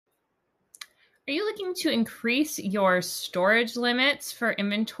Are you looking to increase your storage limits for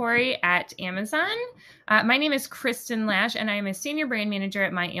inventory at Amazon? My name is Kristen Lash, and I'm a senior brand manager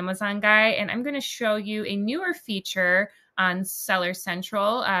at My Amazon Guy, and I'm going to show you a newer feature on Seller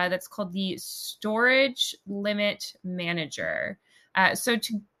Central that's called the Storage Limit Manager. So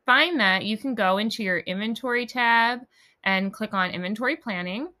to find that, you can go into your Inventory tab and click on Inventory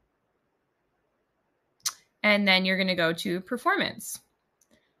Planning, and then you're going to go to Performance.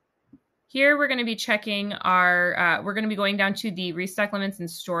 Here we're going to be checking we're going to be going down to the restock limits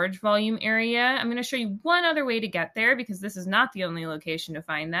and storage volume area. I'm going to show you one other way to get there because this is not the only location to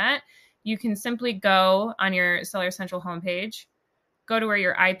find that. You can simply go on your Seller Central homepage, go to where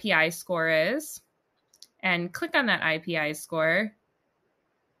your IPI score is, and click on that IPI score.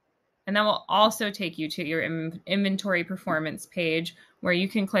 And that will also take you to your inventory performance page where you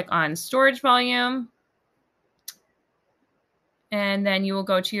can click on storage volume. And then you will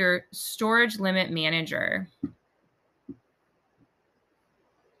go to your storage limit manager.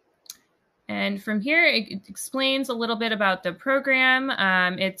 And from here, it explains a little bit about the program.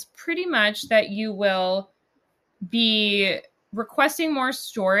 It's pretty much that you will be requesting more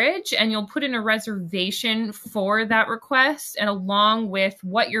storage and you'll put in a reservation for that request and along with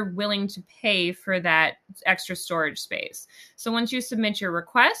what you're willing to pay for that extra storage space. So once you submit your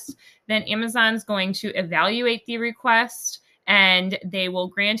request, then Amazon's going to evaluate the request and they will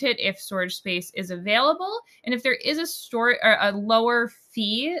grant it if storage space is available. And if there is a lower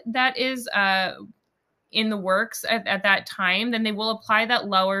fee that is in the works at that time, then they will apply that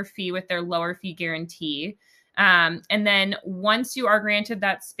lower fee with their lower fee guarantee. And then once you are granted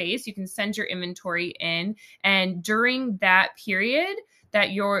that space, you can send your inventory in. And during that period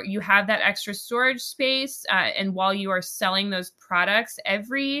that you have that extra storage space, and while you are selling those products,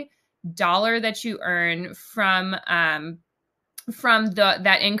 every dollar that you earn from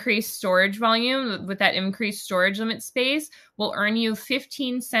that increased storage volume with that increased storage limit space will earn you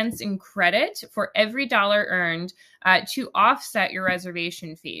 15 cents in credit for every dollar earned to offset your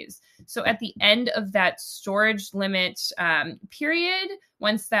reservation fees. So at the end of that storage limit period,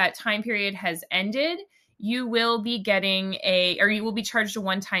 once that time period has ended, you will be you will be charged a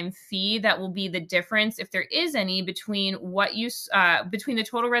one-time fee that will be the difference, if there is any, between between the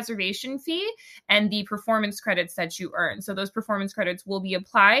total reservation fee and the performance credits that you earn. So those performance credits will be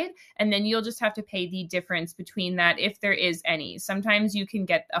applied, and then you'll just have to pay the difference between that if there is any. Sometimes you can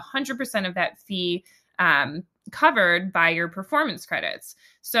get 100% of that fee covered by your performance credits.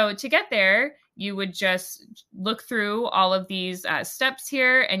 So to get there, you would just look through all of these steps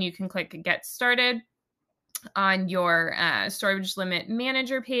here, and you can click Get Started on your storage limit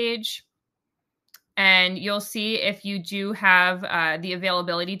manager page, and you'll see if you do have the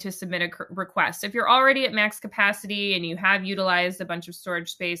availability to submit a request. If you're already at max capacity and you have utilized a bunch of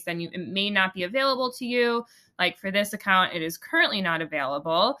storage space, then it may not be available to you. Like for this account, it is currently not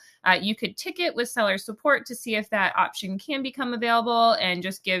available. You could ticket with seller support to see if that option can become available and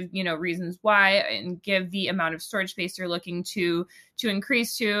just give, reasons why and give the amount of storage space you're looking to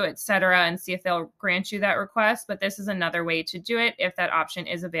increase to, et cetera, and see if they'll grant you that request. But this is another way to do it if that option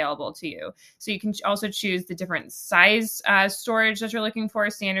is available to you. So you can also choose the different size storage that you're looking for,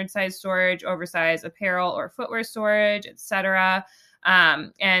 standard size storage, oversized apparel or footwear storage, et cetera.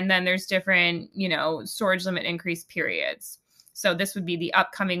 And then there's different, storage limit increase periods. So this would be the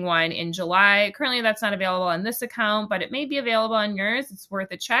upcoming one in July. Currently, that's not available on this account, but it may be available on yours. It's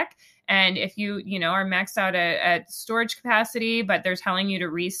worth a check. And if you, are maxed out at storage capacity, but they're telling you to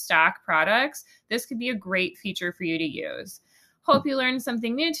restock products, this could be a great feature for you to use. Hope you learned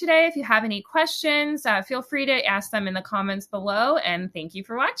something new today. If you have any questions, feel free to ask them in the comments below. And thank you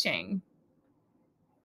for watching.